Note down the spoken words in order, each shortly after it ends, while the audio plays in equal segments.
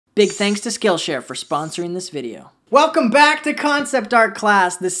Big thanks to Skillshare for sponsoring this video. Welcome back to Concept Art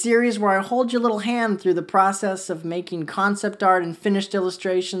Class, the series where I hold your little hand through the process of making concept art and finished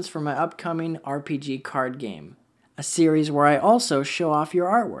illustrations for my upcoming RPG card game. A series where I also show off your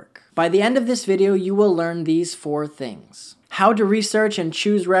artwork. By the end of this video, you will learn these 4 things. How to research and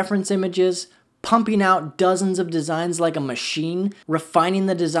choose reference images, pumping out dozens of designs like a machine, refining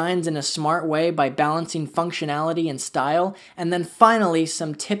the designs in a smart way by balancing functionality and style, and then finally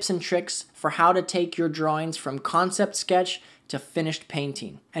some tips and tricks for how to take your drawings from concept sketch to finished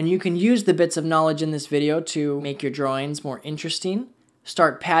painting. And you can use the bits of knowledge in this video to make your drawings more interesting,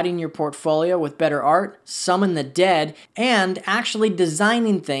 start padding your portfolio with better art, summon the dead, and actually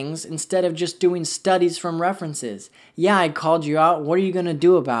designing things instead of just doing studies from references. Yeah, I called you out. What are you going to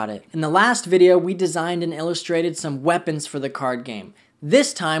do about it? In the last video, we designed and illustrated some weapons for the card game.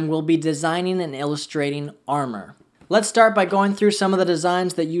 This time, we'll be designing and illustrating armor. Let's start by going through some of the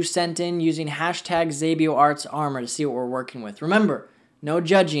designs that you sent in using hashtag #XabioArtsArmor to see what we're working with. Remember, no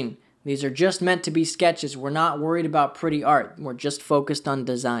judging. These are just meant to be sketches. We're not worried about pretty art. We're just focused on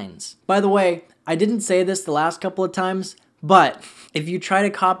designs. By the way, I didn't say this the last couple of times, but if you try to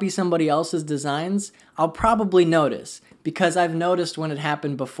copy somebody else's designs, I'll probably notice, because I've noticed when it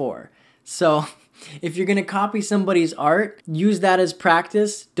happened before. So if you're gonna copy somebody's art, use that as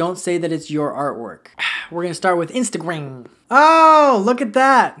practice. Don't say that it's your artwork. We're gonna start with Instagram. Oh, look at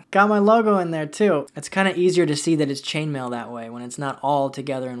that. Got my logo in there too. It's kind of easier to see that it's chainmail that way when it's not all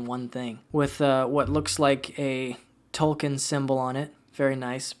together in one thing. With what looks like a Tolkien symbol on it. Very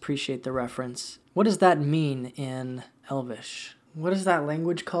nice, appreciate the reference. What does that mean in Elvish? What is that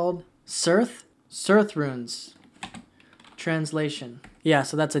language called? Cirth? Cirth runes. Translation. Yeah,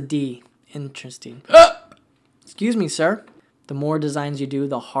 so that's a D. Interesting. Excuse me, sir. The more designs you do,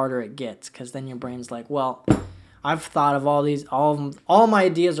 the harder it gets, because then your brain's like, well, I've thought of all these, all my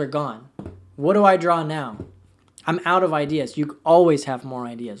ideas are gone. What do I draw now? I'm out of ideas. You always have more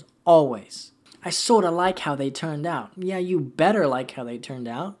ideas. Always. I sort of like how they turned out. Yeah, you better like how they turned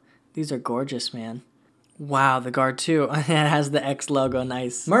out. These are gorgeous, man. Wow, the guard too. It has the X logo,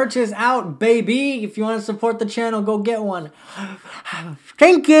 nice. Merch is out, baby. If you want to support the channel, go get one.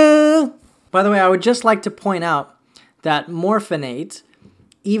 Thank you. By the way, I would just like to point out that Morphinate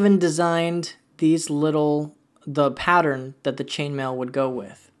even designed these the pattern that the chainmail would go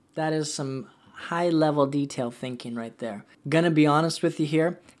with. That is some high-level detail thinking right there. Gonna be honest with you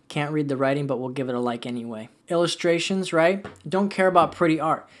here. Can't read the writing, but we'll give it a like anyway. Illustrations, right? Don't care about pretty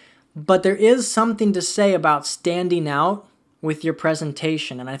art. But there is something to say about standing out with your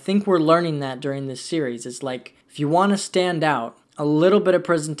presentation, and I think we're learning that during this series. It's like, if you want to stand out, a little bit of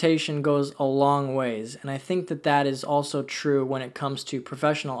presentation goes a long ways, and I think that that is also true when it comes to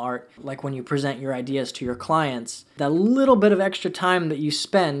professional art, like when you present your ideas to your clients. That little bit of extra time that you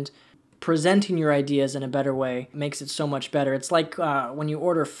spend presenting your ideas in a better way makes it so much better. It's like when you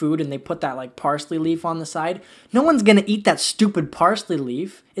order food and they put that like parsley leaf on the side. No one's gonna eat that stupid parsley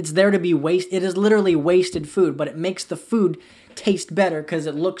leaf. It's there to be wasted. It is literally wasted food, but it makes the food taste better because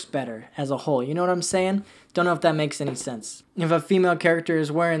it looks better as a whole. You know what I'm saying? Don't know if that makes any sense. If a female character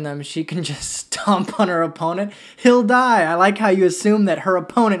is wearing them, she can just stomp on her opponent. He'll die. I like how you assume that her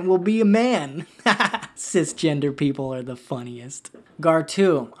opponent will be a man. Cisgender people are the funniest.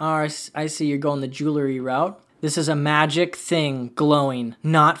 Gar2. Oh, I see you're going the jewelry route. This is a magic thing glowing,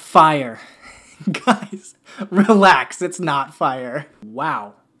 not fire. Guys, relax. It's not fire.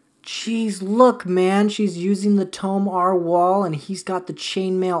 Wow. Jeez, look, man. She's using the Tome R wall, and he's got the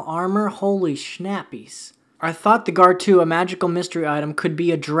chainmail armor. Holy schnappies. I thought the Gar2, a magical mystery item, could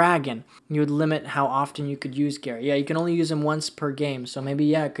be a dragon. You would limit how often you could use Gary. Yeah, you can only use him once per game, so maybe,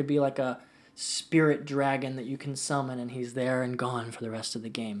 yeah, it could be like a spirit dragon that you can summon, and he's there and gone for the rest of the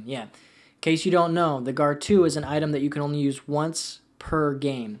game. Yeah. In case you don't know, the Gar2 is an item that you can only use once per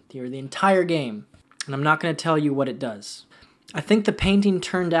game, the entire game, and I'm not going to tell you what it does. I think the painting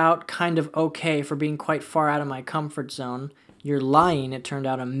turned out kind of okay for being quite far out of my comfort zone. You're lying, it turned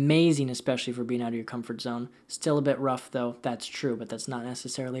out amazing, especially for being out of your comfort zone. Still a bit rough though, that's true, but that's not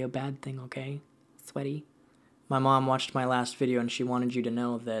necessarily a bad thing, okay? Sweaty. My mom watched my last video and she wanted you to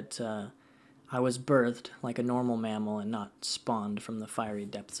know that I was birthed like a normal mammal and not spawned from the fiery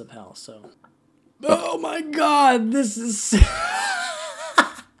depths of hell, so... Oh my god, this is...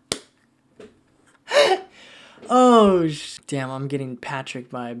 Oh, damn, I'm getting Patrick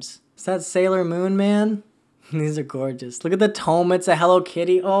vibes. Is that Sailor Moon, man? These are gorgeous. Look at the tome. It's a Hello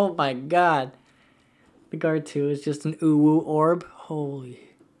Kitty. Oh my god. The Gar2 is just an uwu orb. Holy.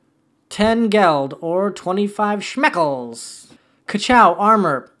 10 geld or 25 schmeckles. Kachow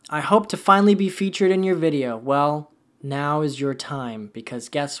armor. I hope to finally be featured in your video. Well, Now is your time, because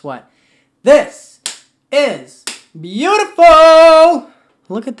guess what? This is beautiful!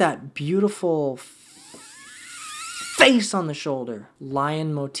 Look at that beautiful face on the shoulder.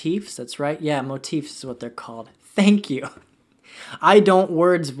 Lion motifs, that's right. Yeah, motifs is what they're called. Thank you. I don't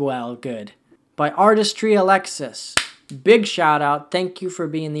words well good. By Artistry Alexis. Big shout out. Thank you for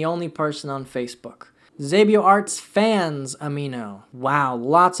being the only person on Facebook. Xabio Arts fans, Amino. Wow,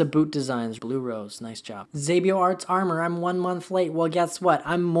 lots of boot designs. Blue Rose, nice job. Xabio Arts Armor, I'm 1 month late. Well, guess what?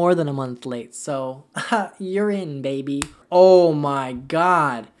 I'm more than a month late, so you're in, baby. Oh my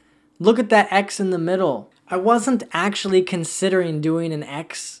god. Look at that X in the middle. I wasn't actually considering doing an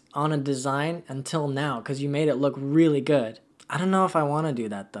X on a design until now, because you made it look really good. I don't know if I want to do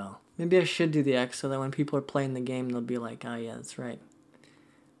that, though. Maybe I should do the X so that when people are playing the game, they'll be like, oh yeah, that's right.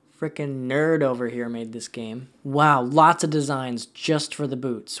 Frickin' nerd over here made this game. Wow, lots of designs just for the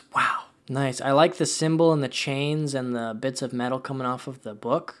boots. Wow, nice. I like the symbol and the chains and the bits of metal coming off of the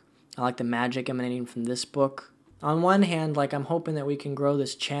book. I like the magic emanating from this book. On one hand, like, I'm hoping that we can grow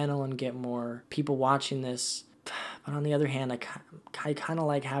this channel and get more people watching this. But on the other hand, I kind of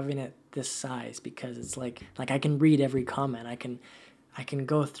like having it this size, because it's like I can read every comment. I can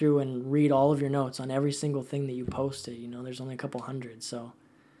go through and read all of your notes on every single thing that you posted. You know, there's only a couple hundred, so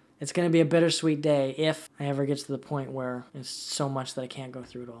it's going to be a bittersweet day if I ever get to the point where it's so much that I can't go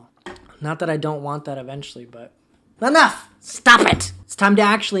through it all. Not that I don't want that eventually, but enough! Stop it! It's time to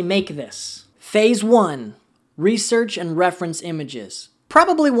actually make this. Phase 1, research and reference images.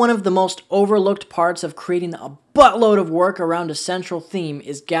 Probably one of the most overlooked parts of creating a buttload of work around a central theme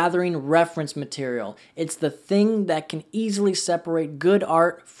is gathering reference material. It's the thing that can easily separate good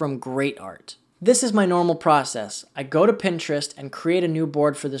art from great art. This is my normal process. I go to Pinterest and create a new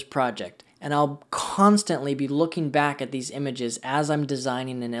board for this project, and I'll constantly be looking back at these images as I'm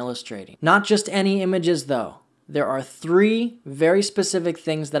designing and illustrating. Not just any images though. There are 3 very specific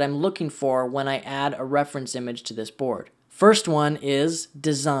things that I'm looking for when I add a reference image to this board. First one is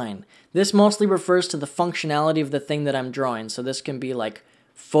design. This mostly refers to the functionality of the thing that I'm drawing, so this can be like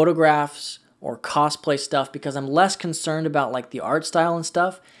photographs or cosplay stuff, because I'm less concerned about like the art style and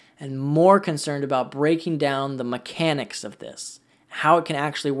stuff, and more concerned about breaking down the mechanics of this, how it can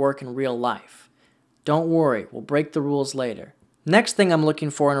actually work in real life. Don't worry, we'll break the rules later. Next thing I'm looking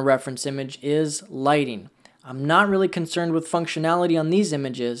for in a reference image is lighting. I'm not really concerned with functionality on these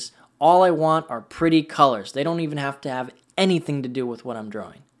images. All I want are pretty colors. They don't even have to have anything to do with what I'm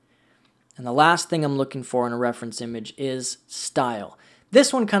drawing. And the last thing I'm looking for in a reference image is style.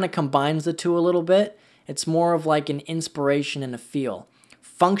 This one kind of combines the two a little bit. It's more of like an inspiration and a feel.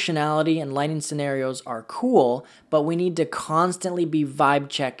 Functionality and lighting scenarios are cool, but we need to constantly be vibe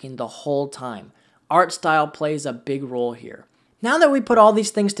checking the whole time. Art style plays a big role here. Now that we put all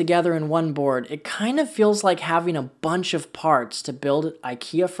these things together in one board, it kind of feels like having a bunch of parts to build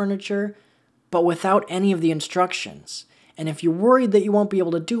IKEA furniture, but without any of the instructions. And if you're worried that you won't be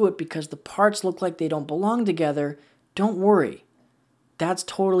able to do it because the parts look like they don't belong together, don't worry. That's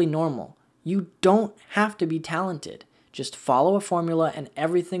totally normal. You don't have to be talented. Just follow a formula and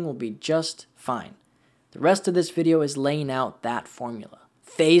everything will be just fine. The rest of this video is laying out that formula.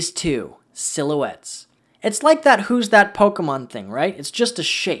 Phase 2, silhouettes. It's like that Who's That Pokemon thing, right? It's just a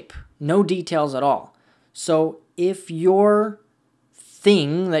shape, no details at all. So if your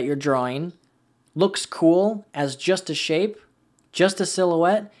thing that you're drawing looks cool as just a shape, just a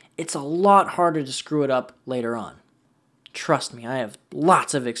silhouette, it's a lot harder to screw it up later on. Trust me, I have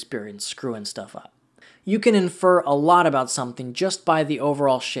lots of experience screwing stuff up. You can infer a lot about something just by the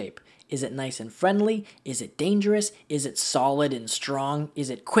overall shape. Is it nice and friendly? Is it dangerous? Is it solid and strong? Is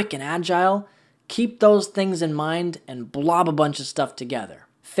it quick and agile? Keep those things in mind and blob a bunch of stuff together.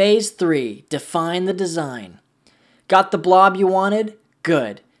 Phase 3, define the design. Got the blob you wanted?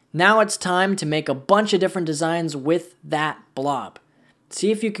 Good. Now it's time to make a bunch of different designs with that blob.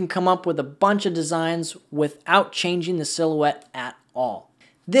 See if you can come up with a bunch of designs without changing the silhouette at all.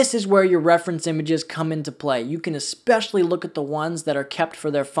 This is where your reference images come into play. You can especially look at the ones that are kept for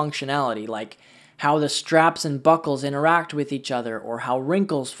their functionality, like how the straps and buckles interact with each other or how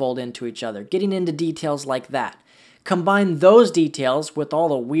wrinkles fold into each other, getting into details like that. Combine those details with all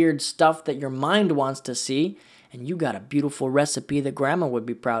the weird stuff that your mind wants to see, and you got a beautiful recipe that Grandma would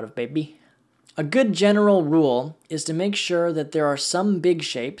be proud of, baby. A good general rule is to make sure that there are some big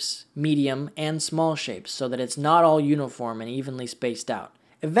shapes, medium, and small shapes so that it's not all uniform and evenly spaced out.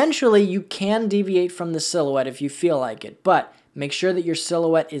 Eventually, you can deviate from the silhouette if you feel like it, but make sure that your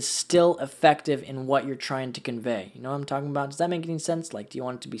silhouette is still effective in what you're trying to convey. You know what I'm talking about? Does that make any sense? Like, do you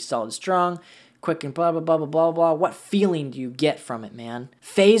want it to be solid, strong, quick, and blah, blah, blah, blah, blah, blah? What feeling do you get from it, man?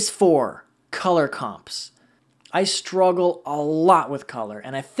 Phase 4, color comps. I struggle a lot with color,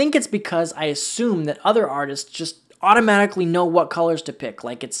 and I think it's because I assume that other artists just automatically know what colors to pick,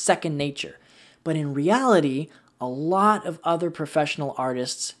 like it's second nature. But in reality, a lot of other professional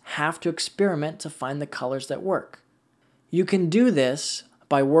artists have to experiment to find the colors that work. You can do this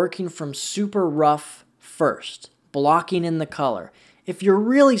by working from super rough first, blocking in the color. If you're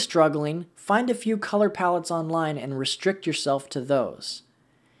really struggling, find a few color palettes online and restrict yourself to those.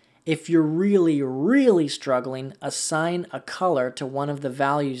 If you're really struggling, assign a color to one of the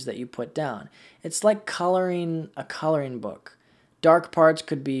values that you put down. It's like coloring a coloring book. Dark parts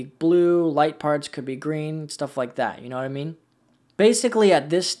could be blue, light parts could be green, stuff like that, you know what I mean? Basically, at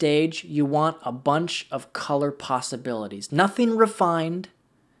this stage, you want a bunch of color possibilities. Nothing refined,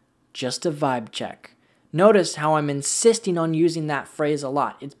 just a vibe check. Notice how I'm insisting on using that phrase a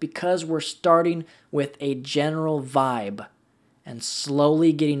lot. It's because we're starting with a general vibe and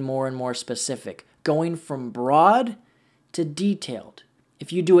slowly getting more and more specific, going from broad to detailed.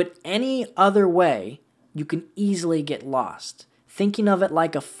 If you do it any other way, you can easily get lost. Thinking of it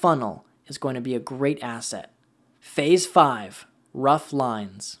like a funnel is going to be a great asset. Phase 5, rough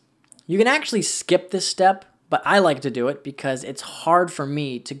lines. You can actually skip this step, but I like to do it because it's hard for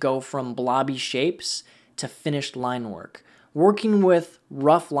me to go from blobby shapes to finished line work. Working with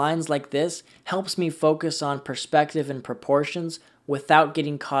rough lines like this helps me focus on perspective and proportions without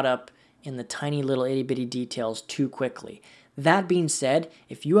getting caught up in the tiny little itty-bitty details too quickly. That being said,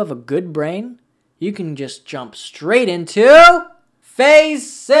 if you have a good brain, you can just jump straight into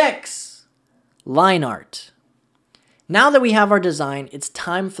Phase 6, line art. Now that we have our design, it's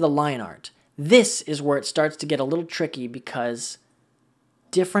time for the line art. This is where it starts to get a little tricky because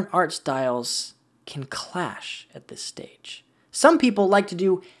different art styles can clash at this stage. Some people like to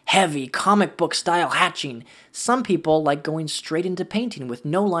do heavy comic book style hatching. Some people like going straight into painting with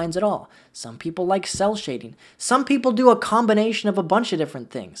no lines at all. Some people like cell shading. Some people do a combination of a bunch of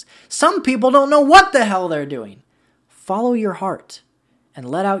different things. Some people don't know what the hell they're doing. Follow your heart and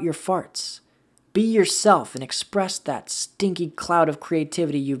let out your farts. Be yourself and express that stinky cloud of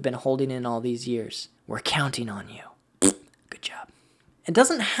creativity you've been holding in all these years. We're counting on you. Good job. It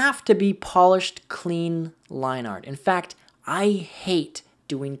doesn't have to be polished, clean line art. In fact, I hate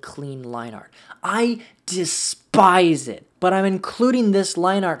doing clean line art. I despise it. But I'm including this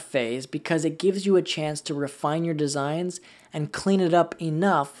line art phase because it gives you a chance to refine your designs and clean it up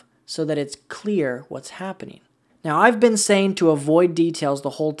enough so that it's clear what's happening. Now, I've been saying to avoid details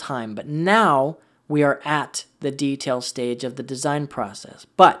the whole time, but now we are at the detail stage of the design process.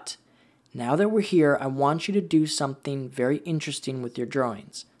 But now that we're here, I want you to do something very interesting with your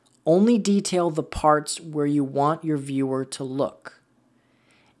drawings. Only detail the parts where you want your viewer to look.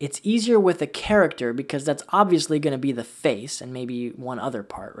 It's easier with a character because that's obviously going to be the face and maybe one other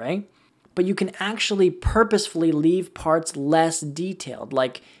part, right? But you can actually purposefully leave parts less detailed.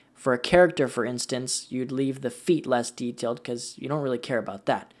 Like for a character, for instance, you'd leave the feet less detailed because you don't really care about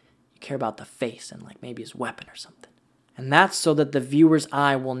that. You care about the face and like maybe his weapon or something. And that's so that the viewer's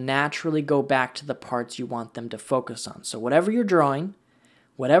eye will naturally go back to the parts you want them to focus on. So whatever you're drawing,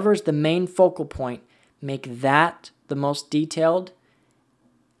 whatever is the main focal point, make that the most detailed,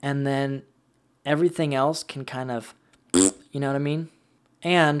 and then everything else can kind of, you know what I mean?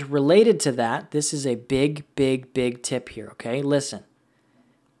 And related to that, this is a big tip here, okay? Listen,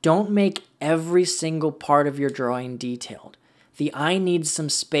 don't make every single part of your drawing detailed. The eye needs some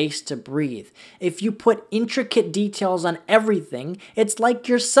space to breathe. If you put intricate details on everything, it's like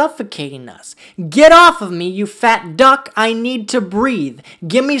you're suffocating us. Get off of me, you fat duck. I need to breathe.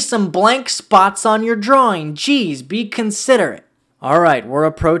 Give me some blank spots on your drawing. Geez, be considerate. All right, we're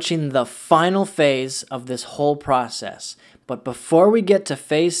approaching the final phase of this whole process. But before we get to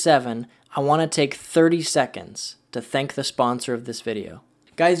phase 7, I want to take 30 seconds to thank the sponsor of this video.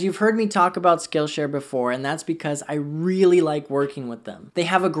 Guys, you've heard me talk about Skillshare before, and that's because I really like working with them. They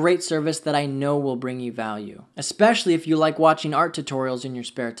have a great service that I know will bring you value, especially if you like watching art tutorials in your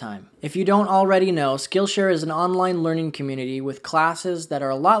spare time. If you don't already know, Skillshare is an online learning community with classes that are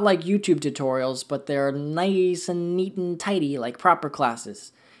a lot like YouTube tutorials, but they're nice and neat and tidy like proper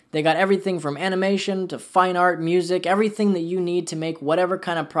classes. They got everything from animation to fine art, music, everything that you need to make whatever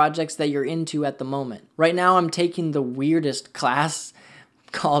kind of projects that you're into at the moment. Right now, I'm taking the weirdest class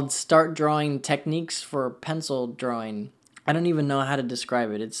called Start Drawing Techniques for Pencil Drawing. I don't even know how to describe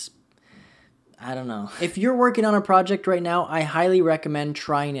it. I don't know. If you're working on a project right now, I highly recommend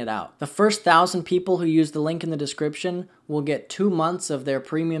trying it out. The first 1,000 people who use the link in the description will get 2 months of their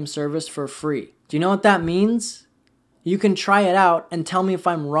premium service for free. Do you know what that means? You can try it out and tell me if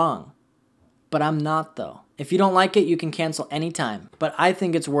I'm wrong. But I'm not though. If you don't like it, you can cancel anytime. But I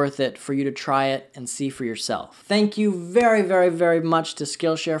think it's worth it for you to try it and see for yourself. Thank you very, very, very much to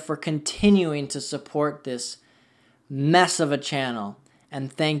Skillshare for continuing to support this mess of a channel.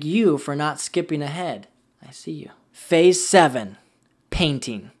 And thank you for not skipping ahead. I see you. Phase 7,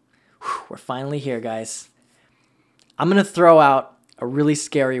 painting. Whew, we're finally here, guys. I'm going to throw out a really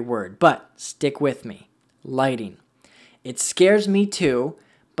scary word, but stick with me. Lighting. It scares me too,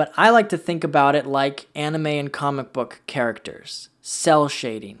 but I like to think about it like anime and comic book characters. Cell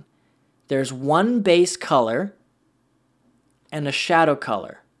shading. There's one base color and a shadow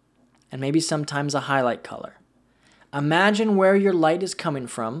color, and maybe sometimes a highlight color. Imagine where your light is coming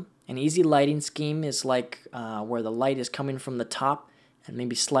from. An easy lighting scheme is like where the light is coming from the top and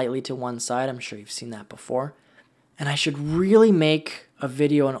maybe slightly to one side. I'm sure you've seen that before. And I should really make a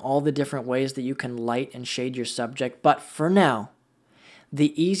video on all the different ways that you can light and shade your subject. But for now,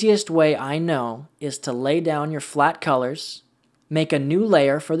 the easiest way I know is to lay down your flat colors, make a new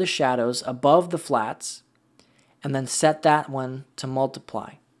layer for the shadows above the flats, and then set that one to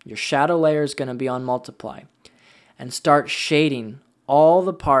multiply. Your shadow layer is going to be on multiply. And start shading all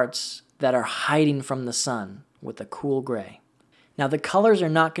the parts that are hiding from the sun with a cool gray. Now the colors are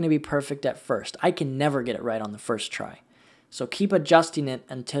not going to be perfect at first. I can never get it right on the first try. So keep adjusting it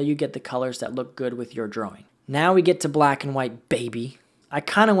until you get the colors that look good with your drawing. Now we get to black and white, baby. I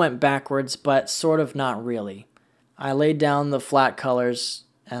kind of went backwards, but sort of not really. I laid down the flat colors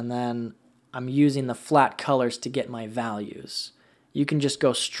and then I'm using the flat colors to get my values. You can just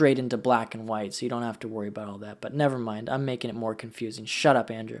go straight into black and white, so you don't have to worry about all that. But never mind, I'm making it more confusing. Shut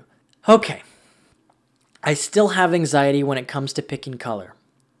up, Andrew. Okay. I still have anxiety when it comes to picking color.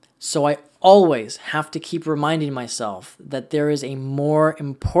 So I always have to keep reminding myself that there is a more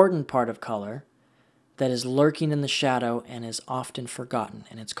important part of color that is lurking in the shadow and is often forgotten,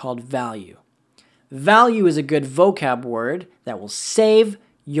 and it's called value. Value is a good vocab word that will save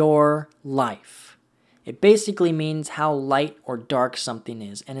your life. It basically means how light or dark something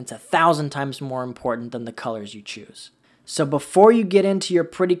is, and it's 1,000 times more important than the colors you choose. So before you get into your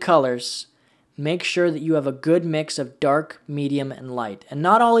pretty colors, make sure that you have a good mix of dark, medium, and light, and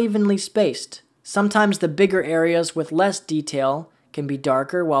not all evenly spaced. Sometimes the bigger areas with less detail can be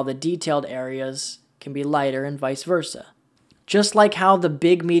darker, while the detailed areas can be lighter, and vice versa. Just like how the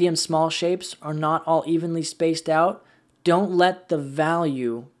big, medium, small shapes are not all evenly spaced out, don't let the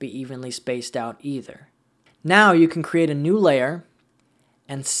value be evenly spaced out either. Now you can create a new layer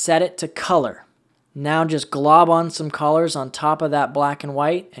and set it to color. Now just glob on some colors on top of that black and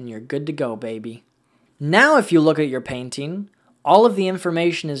white and you're good to go, baby. Now if you look at your painting, all of the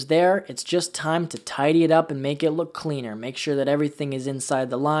information is there. It's just time to tidy it up and make it look cleaner. Make sure that everything is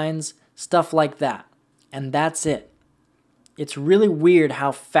inside the lines, stuff like that. And that's it. It's really weird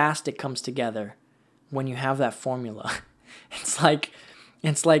how fast it comes together when you have that formula.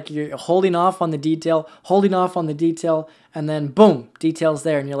 It's like you're holding off on the detail, and then boom, detail's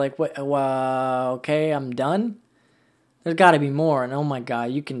there, and you're like, what? Okay, I'm done? There's got to be more, and oh my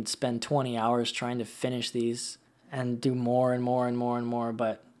god, you can spend 20 hours trying to finish these and do more and more and more and more,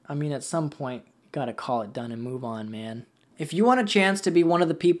 but, I mean, at some point, you got to call it done and move on, man. If you want a chance to be one of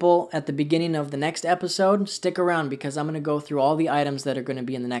the people at the beginning of the next episode, stick around because I'm going to go through all the items that are going to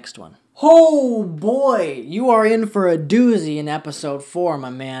be in the next one. Oh boy, you are in for a doozy in episode 4, my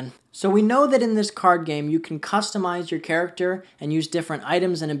man. So we know that in this card game, you can customize your character and use different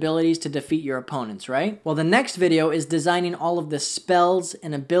items and abilities to defeat your opponents, right? Well, the next video is designing all of the spells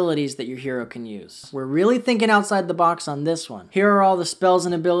and abilities that your hero can use. We're really thinking outside the box on this one. Here are all the spells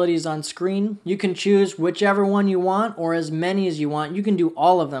and abilities on screen. You can choose whichever one you want or as many as you want. You can do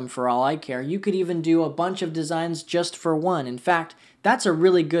all of them for all I care. You could even do a bunch of designs just for one. In fact, that's a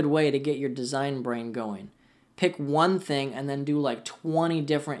really good way to get your design brain going. Pick one thing and then do like 20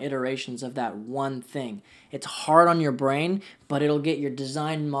 different iterations of that one thing. It's hard on your brain, but it'll get your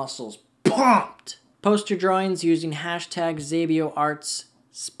design muscles pumped. Post your drawings using hashtag Xabio Arts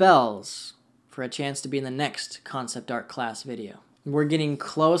Spells for a chance to be in the next concept art class video. We're getting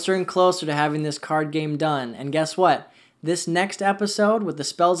closer and closer to having this card game done. And guess what? This next episode with the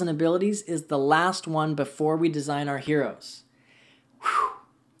spells and abilities is the last one before we design our heroes. Whew.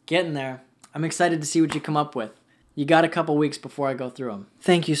 Getting there. I'm excited to see what you come up with. You got a couple weeks before I go through them.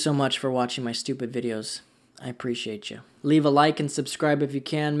 Thank you so much for watching my stupid videos. I appreciate you. Leave a like and subscribe if you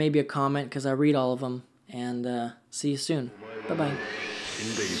can. Maybe a comment because I read all of them. And see you soon. Bye-bye.